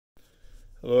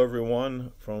Hello,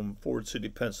 everyone from Ford City,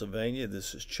 Pennsylvania.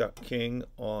 This is Chuck King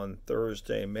on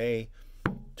Thursday, May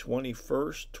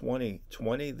 21st,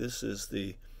 2020. This is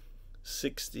the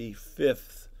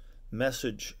 65th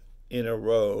message in a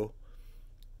row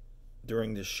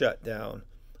during the shutdown.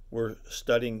 We're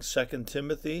studying 2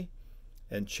 Timothy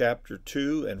and chapter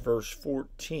 2 and verse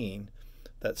 14.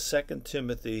 That's 2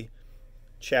 Timothy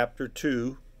chapter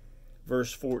 2,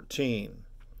 verse 14.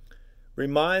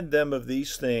 Remind them of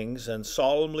these things and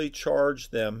solemnly charge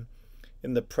them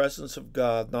in the presence of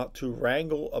God not to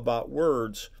wrangle about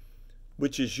words,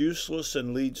 which is useless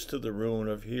and leads to the ruin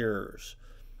of hearers.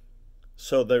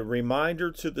 So the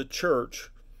reminder to the church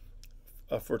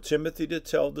for Timothy to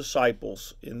tell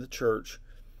disciples in the church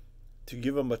to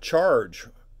give them a charge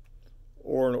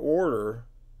or an order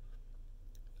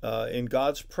in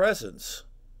God's presence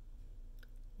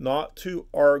not to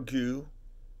argue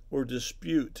or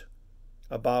dispute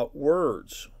about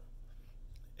words.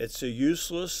 It's a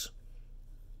useless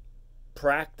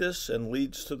practice and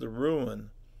leads to the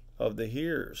ruin of the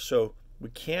hearers. So we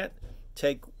can't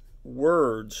take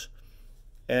words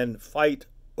and fight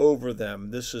over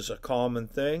them. This is a common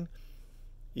thing.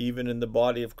 Even in the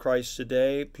body of Christ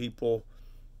today, people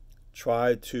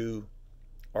try to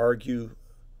argue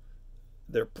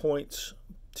their points,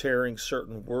 tearing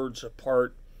certain words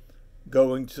apart,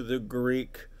 going to the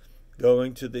Greek,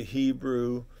 going to the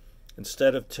Hebrew,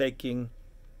 instead of taking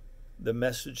the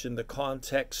message in the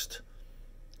context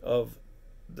of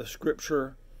the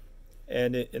scripture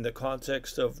and in the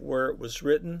context of where it was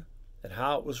written and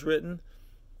how it was written.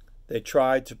 They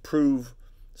try to prove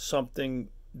something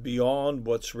beyond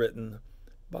what's written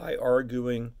by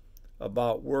arguing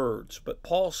about words. But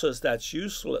Paul says that's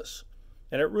useless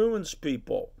and it ruins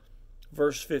people.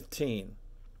 Verse 15,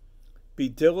 be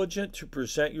diligent to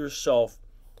present yourself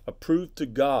approved to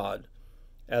God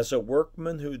as a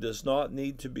workman who does not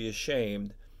need to be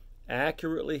ashamed,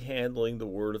 accurately handling the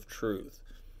word of truth.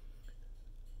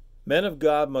 Men of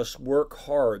God must work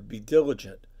hard, be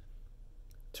diligent,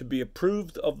 to be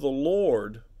approved of the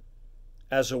Lord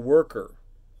as a worker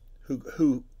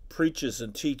who preaches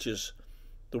and teaches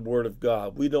the word of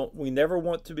God. We never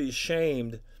want to be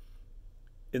ashamed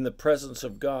in the presence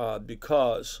of God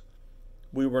because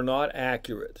we were not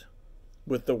accurate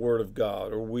with the word of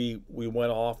God, or we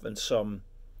went off in some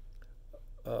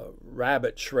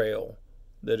rabbit trail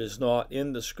that is not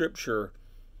in the scripture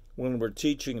when we're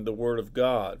teaching the word of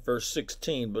God. Verse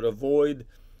 16, but avoid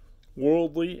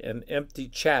worldly and empty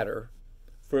chatter,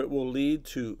 for it will lead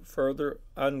to further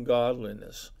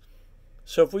ungodliness.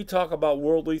 So if we talk about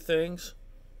worldly things,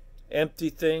 empty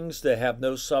things that have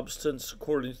no substance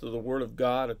according to the word of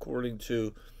God, according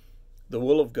to the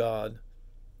will of God,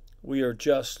 we are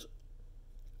just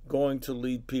going to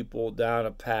lead people down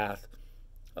a path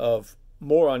of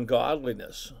more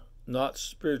ungodliness, not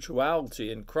spirituality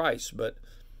in Christ, but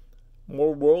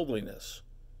more worldliness.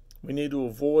 We need to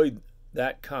avoid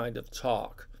that kind of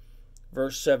talk.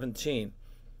 Verse 17,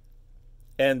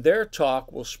 and their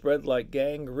talk will spread like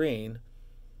gangrene.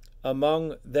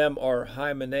 Among them are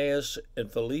Hymenaeus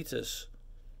and Philetus.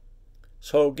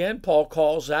 So again, Paul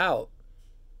calls out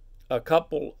a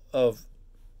couple of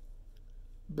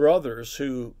brothers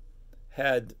who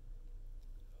had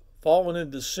fallen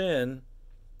into sin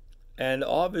and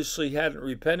obviously hadn't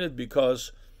repented,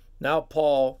 because now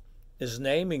Paul is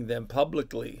naming them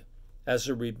publicly as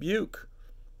a rebuke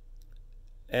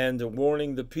and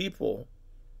warning the people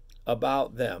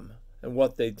about them and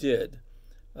what they did.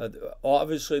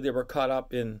 Obviously they were caught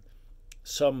up in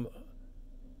some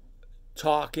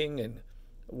talking and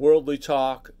worldly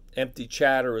talk, empty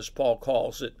chatter as Paul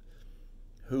calls it,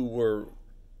 who were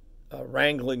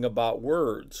wrangling about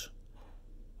words.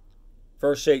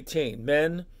 Verse 18,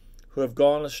 men who have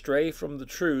gone astray from the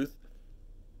truth,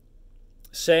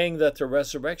 saying that the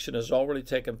resurrection has already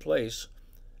taken place,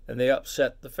 and they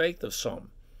upset the faith of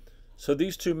some. So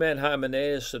these two men,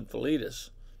 Hymenaeus and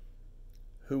Philetus,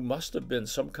 who must have been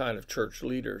some kind of church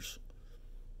leaders,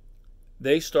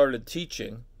 they started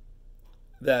teaching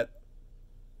that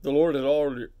the Lord had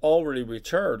already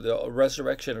returned, the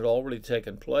resurrection had already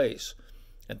taken place.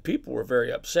 And people were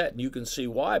very upset, and you can see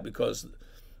why, because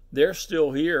they're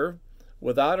still here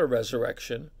without a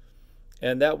resurrection,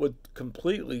 and that would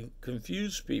completely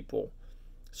confuse people.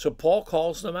 So Paul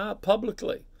calls them out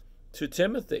publicly to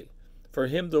Timothy for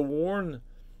him to warn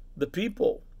the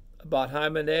people about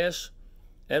Hymenaeus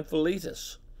and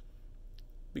Philetus,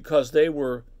 because they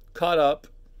were caught up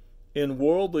in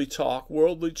worldly talk,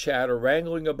 worldly chatter,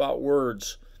 wrangling about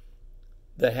words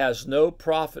that has no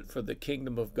profit for the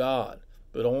kingdom of God,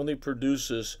 but only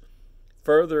produces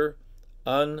further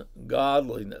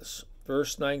ungodliness.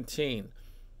 Verse 19,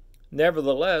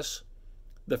 Nevertheless,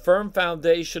 the firm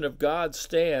foundation of God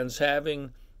stands,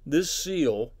 having this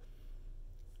seal: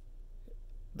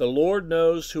 the Lord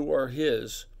knows who are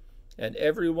his, and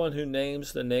everyone who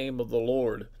names the name of the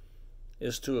Lord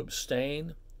is to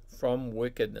abstain from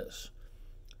wickedness.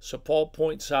 So Paul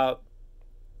points out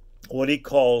what he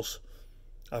calls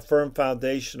a firm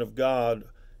foundation of God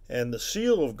and the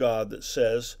seal of God that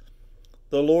says,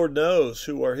 the Lord knows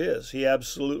who are his. He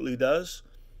absolutely does.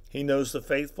 He knows the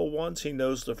faithful ones. He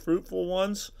knows the fruitful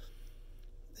ones.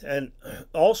 And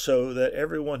also that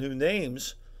everyone who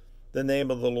names the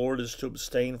name of the Lord is to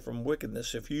abstain from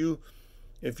wickedness. If you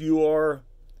are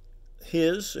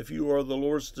his, if you are the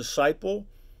Lord's disciple,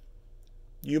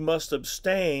 you must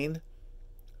abstain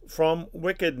from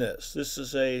wickedness. This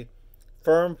is a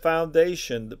firm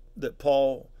foundation that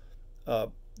Paul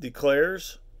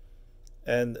declares,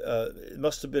 and it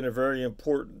must have been a very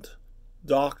important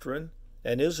doctrine,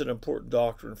 and is an important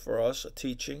doctrine for us, a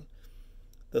teaching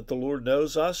that the Lord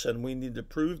knows us, and we need to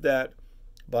prove that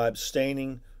by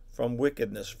abstaining from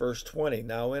wickedness. Verse 20,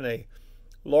 now in a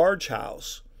large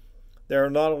house there are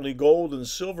not only gold and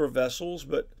silver vessels,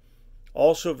 but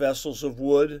also vessels of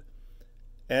wood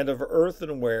and of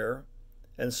earthenware,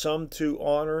 and some to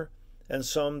honor and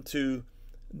some to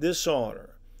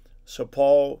dishonor. So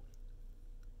Paul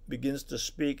begins to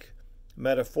speak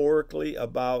metaphorically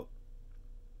about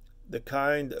the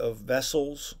kind of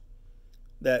vessels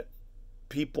that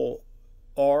people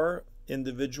are,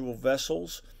 individual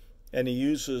vessels, and he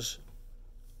uses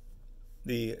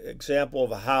the example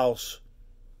of a house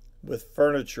with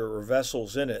furniture or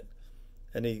vessels in it,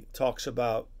 and he talks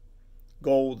about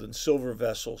gold and silver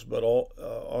vessels, but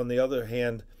on the other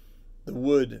hand, the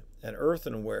wood and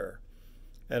earthenware.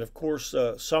 And of course,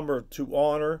 some are to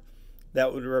honor,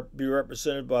 that would be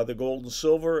represented by the gold and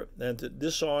silver, and to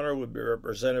dishonor would be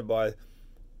represented by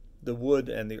the wood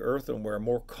and the earthenware,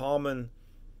 more common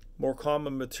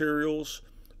materials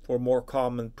for more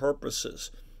common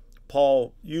purposes.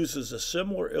 Paul uses a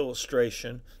similar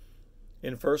illustration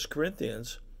in 1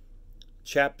 Corinthians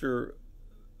chapter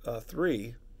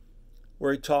 3,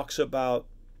 where he talks about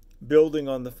building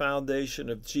on the foundation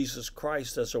of Jesus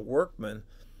Christ as a workman,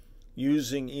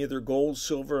 using either gold,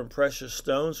 silver, and precious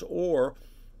stones, or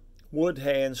wood,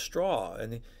 hay, and straw.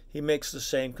 And he makes the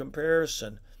same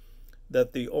comparison,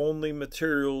 that the only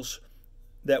materials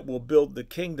that will build the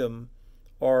kingdom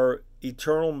are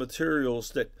eternal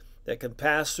materials that can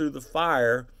pass through the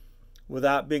fire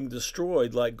without being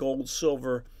destroyed, like gold,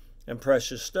 silver, and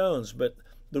precious stones. But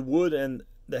the wood and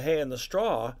the hay and the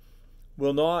straw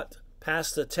will not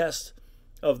pass the test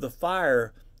of the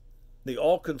fire, the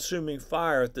all-consuming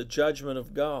fire at the judgment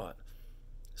of God.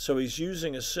 So he's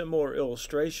using a similar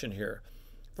illustration here.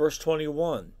 Verse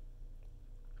 21,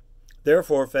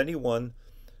 therefore, if anyone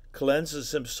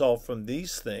cleanses himself from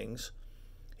these things,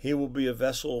 he will be a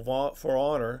vessel for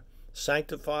honor,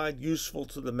 sanctified, useful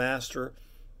to the master,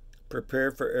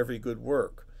 prepared for every good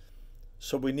work.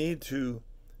 So we need to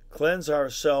cleanse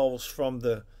ourselves from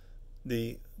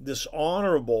the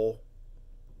dishonorable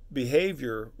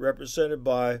behavior represented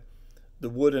by the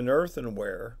wood and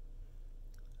earthenware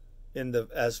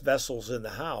as vessels in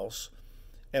the house,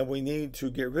 and we need to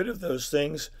get rid of those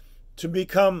things to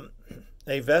become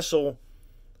a vessel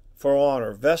for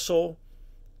honor. Vessel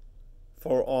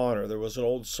for honor. There was an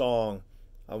old song,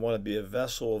 I want to be a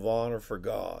vessel of honor for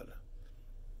God.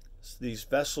 These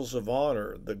vessels of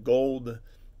honor, the gold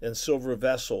and silver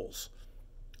vessels,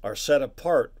 are set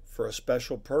apart for a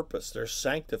special purpose. They're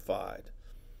sanctified.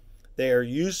 They are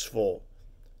useful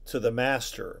to the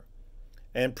master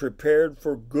and prepared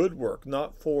for good work,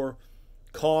 not for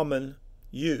common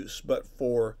use, but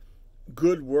for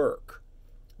good work.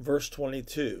 Verse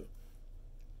 22,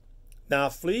 now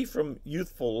flee from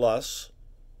youthful lusts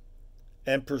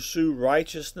and pursue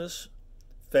righteousness,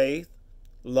 faith,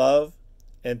 love,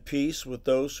 and peace with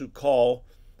those who call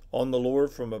on the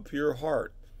Lord from a pure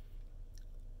heart.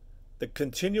 The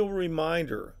continual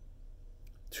reminder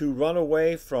to run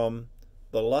away from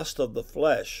the lust of the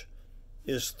flesh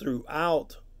is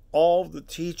throughout all the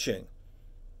teaching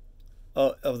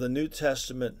of the New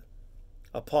Testament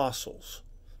apostles.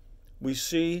 We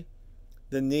see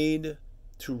the need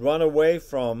to run away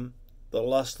from the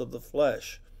lust of the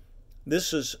flesh.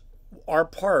 This is our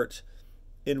part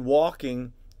in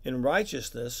walking in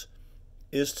righteousness,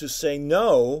 is to say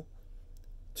no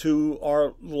to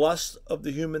our lust of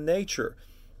the human nature.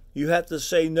 You have to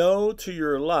say no to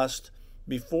your lust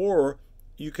before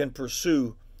you can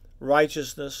pursue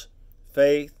righteousness,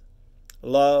 faith,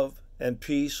 love, and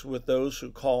peace with those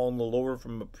who call on the Lord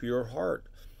from a pure heart.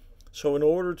 So in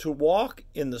order to walk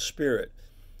in the Spirit,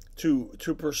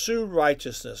 to pursue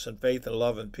righteousness and faith and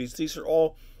love and peace. These are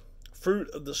all fruit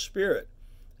of the Spirit.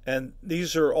 And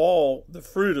these are all the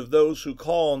fruit of those who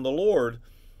call on the Lord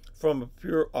from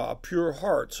a pure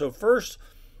heart. So first,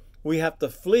 we have to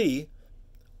flee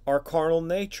our carnal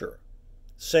nature.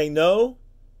 Say no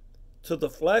to the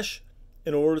flesh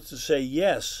in order to say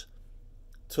yes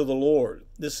to the Lord.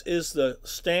 This is the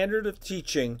standard of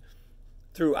teaching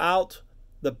throughout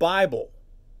the Bible.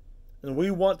 And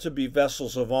we want to be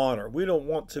vessels of honor. We don't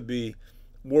want to be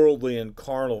worldly and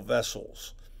carnal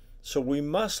vessels. So we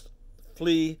must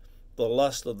flee the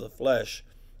lust of the flesh,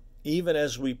 even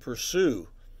as we pursue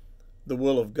the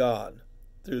will of God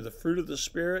through the fruit of the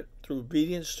Spirit, through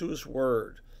obedience to His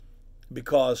Word.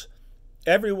 Because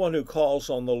everyone who calls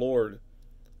on the Lord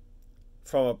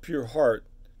from a pure heart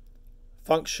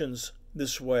functions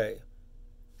this way.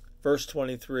 Verse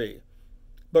 23,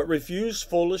 but refuse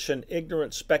foolish and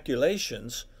ignorant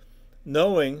speculations,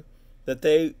 knowing that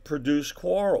they produce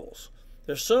quarrels.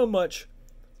 There's so much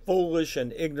foolish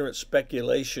and ignorant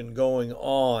speculation going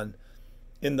on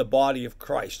in the body of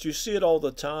Christ. You see it all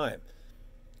the time.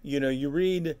 You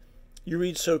read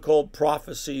so-called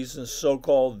prophecies and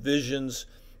so-called visions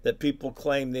that people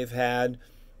claim they've had,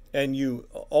 and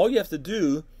all you have to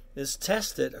do is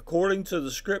test it according to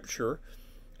the Scripture,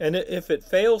 and if it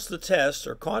fails the test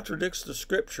or contradicts the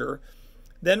Scripture,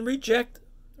 then reject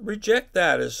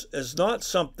that as not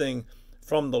something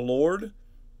from the Lord,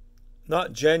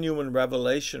 not genuine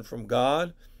revelation from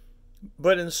God,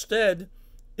 but instead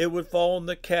it would fall in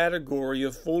the category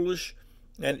of foolish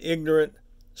and ignorant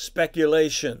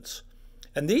speculations.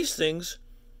 And these things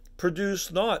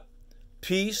produce not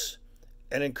peace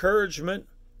and encouragement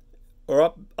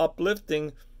or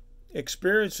uplifting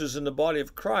experiences in the body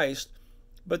of Christ,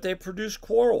 but they produce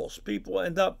quarrels. People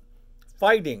end up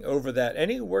fighting over that.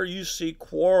 Anywhere you see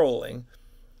quarreling,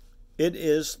 it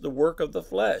is the work of the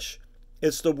flesh.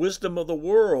 It's the wisdom of the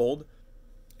world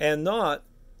and not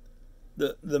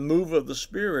the move of the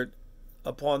Spirit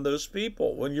upon those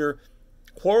people. When you're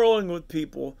quarreling with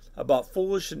people about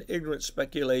foolish and ignorant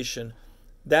speculation,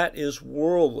 that is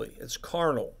worldly. It's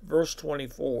carnal. Verse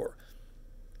 24.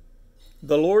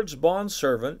 The Lord's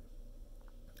bondservant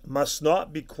must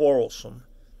not be quarrelsome,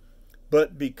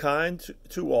 but be kind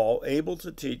to all, able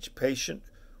to teach, patient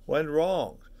when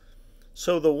wronged.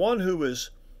 So the one who is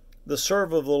the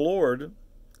servant of the Lord,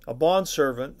 a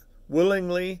bondservant,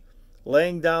 willingly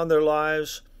laying down their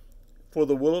lives for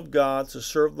the will of God to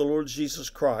serve the Lord Jesus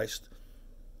Christ,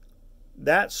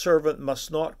 that servant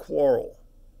must not quarrel,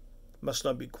 must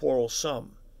not be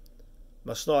quarrelsome,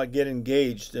 must not get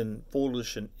engaged in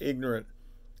foolish and ignorant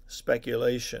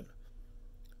speculation.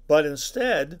 But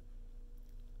instead,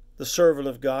 the servant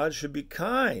of God should be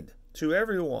kind to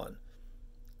everyone,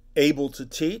 able to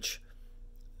teach,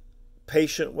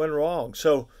 patient when wrong.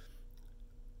 So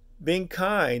being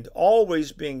kind,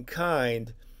 always being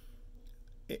kind,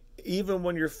 even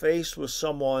when you're faced with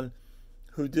someone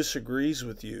who disagrees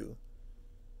with you.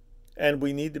 And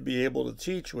we need to be able to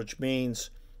teach, which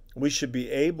means we should be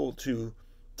able to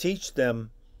teach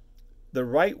them the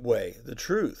right way, the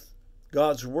truth,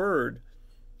 God's Word.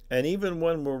 And even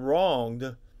when we're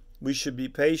wronged, we should be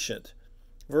patient.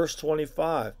 Verse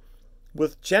 25,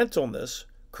 with gentleness,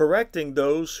 correcting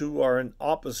those who are in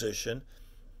opposition,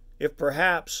 if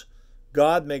perhaps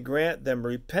God may grant them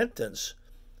repentance,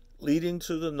 leading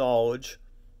to the knowledge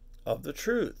of the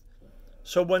truth.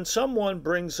 So when someone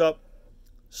brings up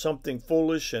something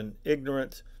foolish and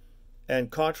ignorant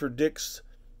and contradicts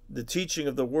the teaching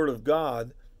of the Word of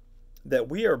God that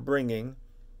we are bringing,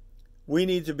 we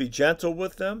need to be gentle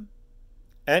with them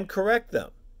and correct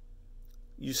them.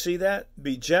 You see that?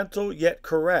 Be gentle yet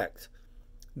correct.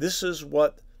 This is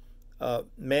what a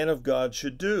man of God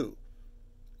should do.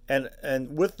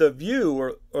 And with the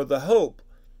view or the hope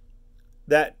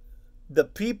that the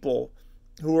people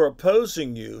who are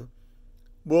opposing you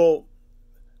will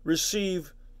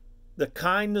receive the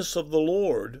kindness of the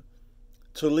Lord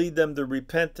to lead them to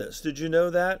repentance. Did you know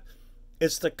that?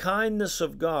 It's the kindness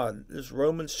of God. This is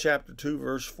Romans chapter 2,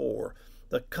 verse 4.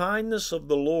 The kindness of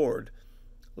the Lord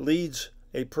leads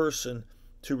a person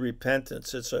to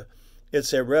repentance.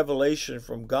 It's a revelation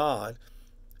from God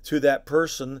to that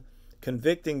person,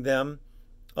 convicting them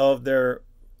of their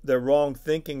wrong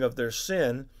thinking of their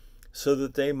sin so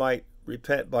that they might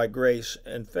repent by grace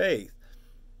and faith.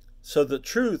 So the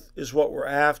truth is what we're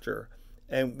after,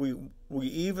 and we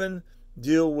even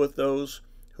deal with those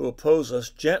who oppose us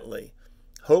gently,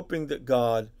 hoping that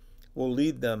God will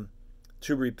lead them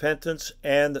to repentance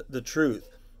and the truth.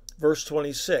 Verse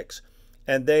 26,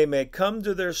 and they may come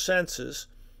to their senses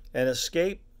and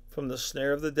escape from the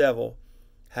snare of the devil,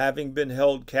 having been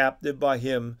held captive by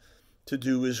him to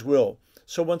do his will.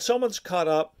 So when someone's caught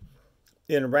up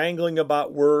in wrangling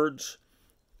about words,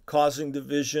 causing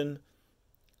division,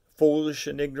 foolish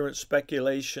and ignorant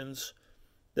speculations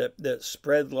that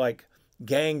spread like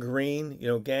gangrene,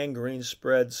 gangrene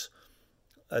spreads.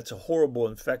 It's a horrible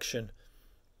infection.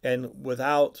 And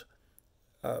without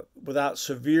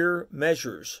severe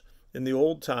measures in the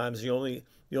old times, the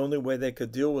only way they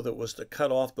could deal with it was to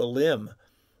cut off the limb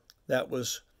that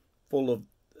was full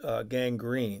of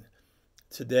gangrene.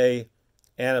 Today,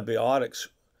 antibiotics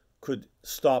could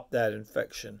stop that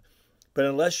infection. But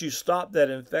unless you stop that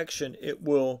infection, it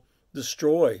will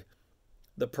destroy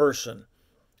the person.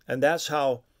 And that's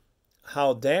how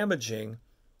damaging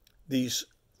these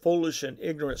foolish and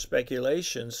ignorant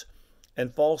speculations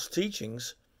and false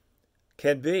teachings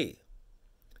can be.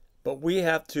 But we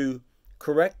have to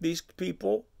correct these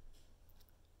people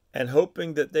and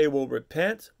hoping that they will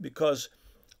repent, because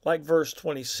like verse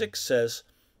 26 says,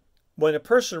 when a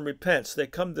person repents, they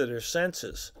come to their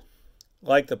senses.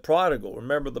 Like the prodigal.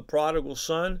 Remember the prodigal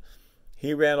son?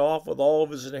 He ran off with all of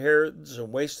his inheritance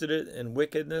and wasted it in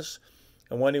wickedness.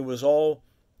 And when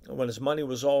his money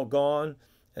was all gone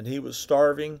and he was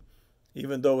starving,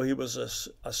 even though he was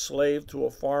a slave to a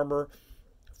farmer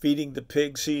feeding the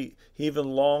pigs, he even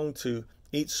longed to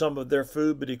eat some of their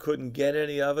food, but he couldn't get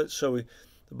any of it. So the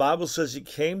Bible says he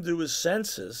came to his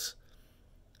senses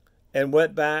and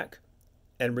went back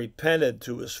and repented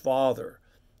to his father.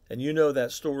 And you know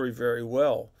that story very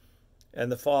well. And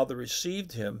the father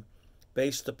received him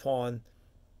based upon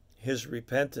his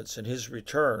repentance and his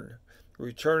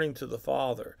returning to the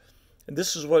Father. And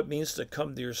this is what it means to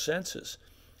come to your senses.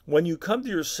 When you come to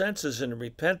your senses in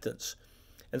repentance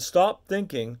and stop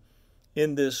thinking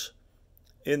in this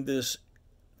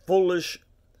foolish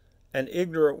and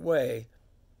ignorant way,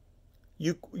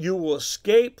 you will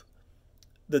escape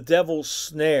the devil's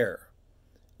snare.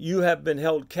 You have been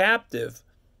held captive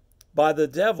by the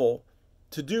devil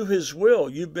to do his will.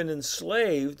 You've been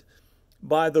enslaved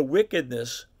by the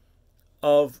wickedness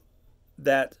of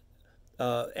that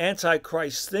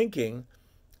antichrist thinking,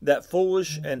 that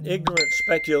foolish and ignorant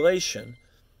speculation,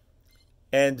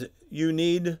 and you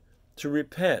need to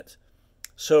repent.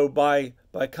 So by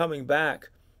coming back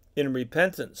in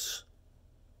repentance,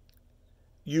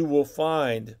 you will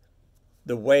find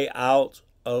the way out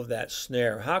of that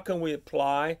snare. How can we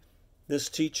apply this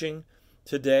teaching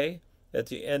today at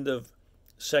the end of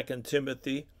 2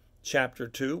 Timothy chapter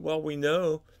 2? Well, we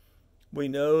know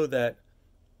that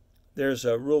there's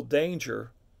a real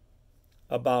danger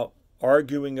about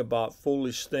arguing about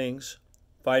foolish things,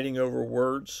 fighting over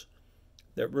words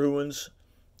that ruins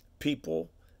people,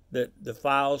 that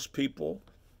defiles people,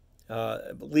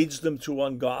 leads them to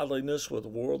ungodliness with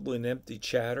worldly and empty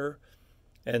chatter,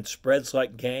 and spreads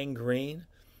like gangrene.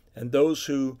 And those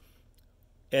who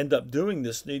end up doing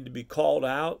this need to be called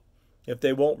out. If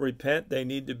they won't repent, they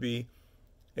need to be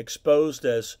exposed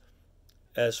as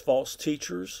false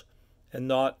teachers and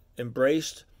not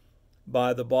embraced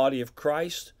by the body of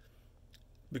Christ,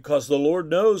 because the Lord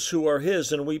knows who are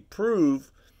his, and we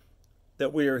prove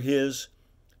that we are his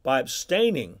by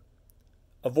abstaining,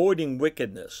 avoiding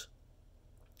wickedness.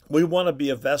 We want to be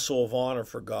a vessel of honor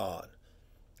for God.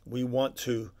 We want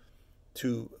to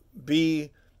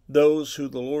be those who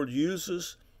the Lord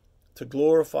uses to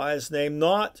glorify his name,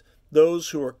 not those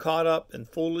who are caught up in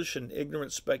foolish and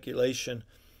ignorant speculation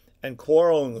and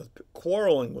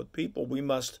quarreling with people. We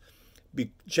must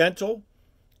be gentle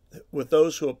with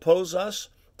those who oppose us,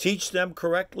 teach them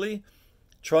correctly,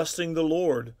 trusting the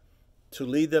Lord to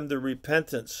lead them to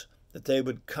repentance, that they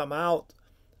would come out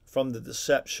from the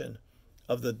deception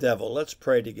of the devil. Let's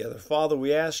pray together. Father,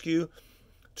 we ask you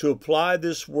to apply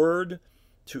this word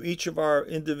to each of our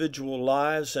individual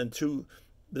lives and to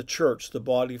the church, the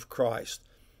body of Christ.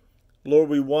 Lord,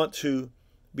 we want to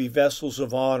be vessels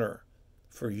of honor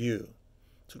for you,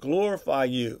 to glorify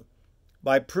you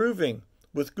by proving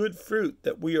with good fruit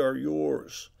that we are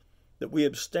yours, that we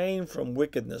abstain from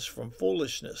wickedness, from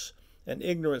foolishness and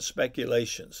ignorant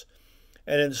speculations,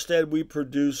 and instead we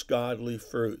produce godly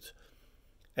fruit.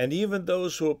 And even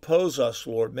those who oppose us,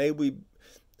 Lord, may we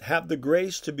have the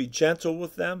grace to be gentle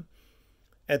with them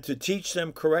and to teach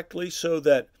them correctly so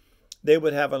that they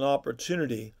would have an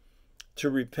opportunity to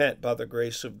repent by the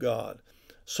grace of God.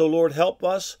 So, Lord, help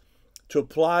us to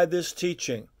apply this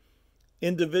teaching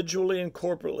individually and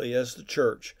corporately as the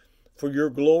church for your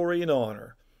glory and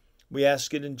honor. We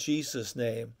ask it in Jesus'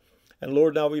 name. And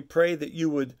Lord, now we pray that you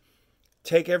would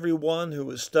take everyone who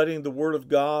is studying the Word of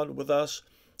God with us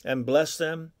and bless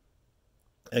them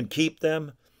and keep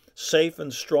them safe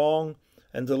and strong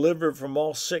and delivered from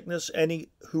all sickness. Any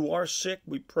who are sick,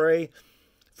 we pray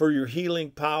for your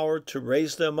healing power to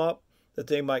raise them up, that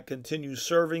they might continue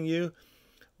serving you.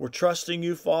 We're trusting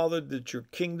you, Father, that your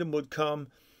kingdom would come,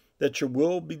 that your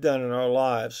will be done in our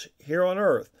lives here on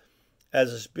earth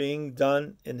as it's being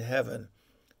done in heaven.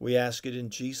 We ask it in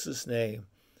Jesus' name.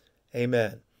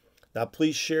 Amen. Now,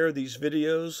 please share these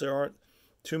videos. There aren't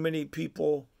too many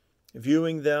people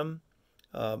viewing them.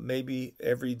 Maybe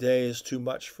every day is too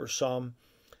much for some,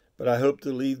 but I hope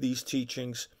to leave these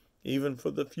teachings even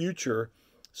for the future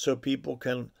so people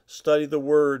can study the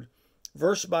Word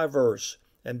verse by verse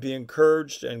and be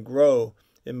encouraged and grow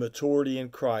in maturity in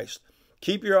Christ.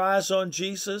 Keep your eyes on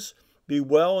Jesus, be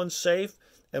well and safe,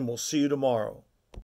 and we'll see you tomorrow.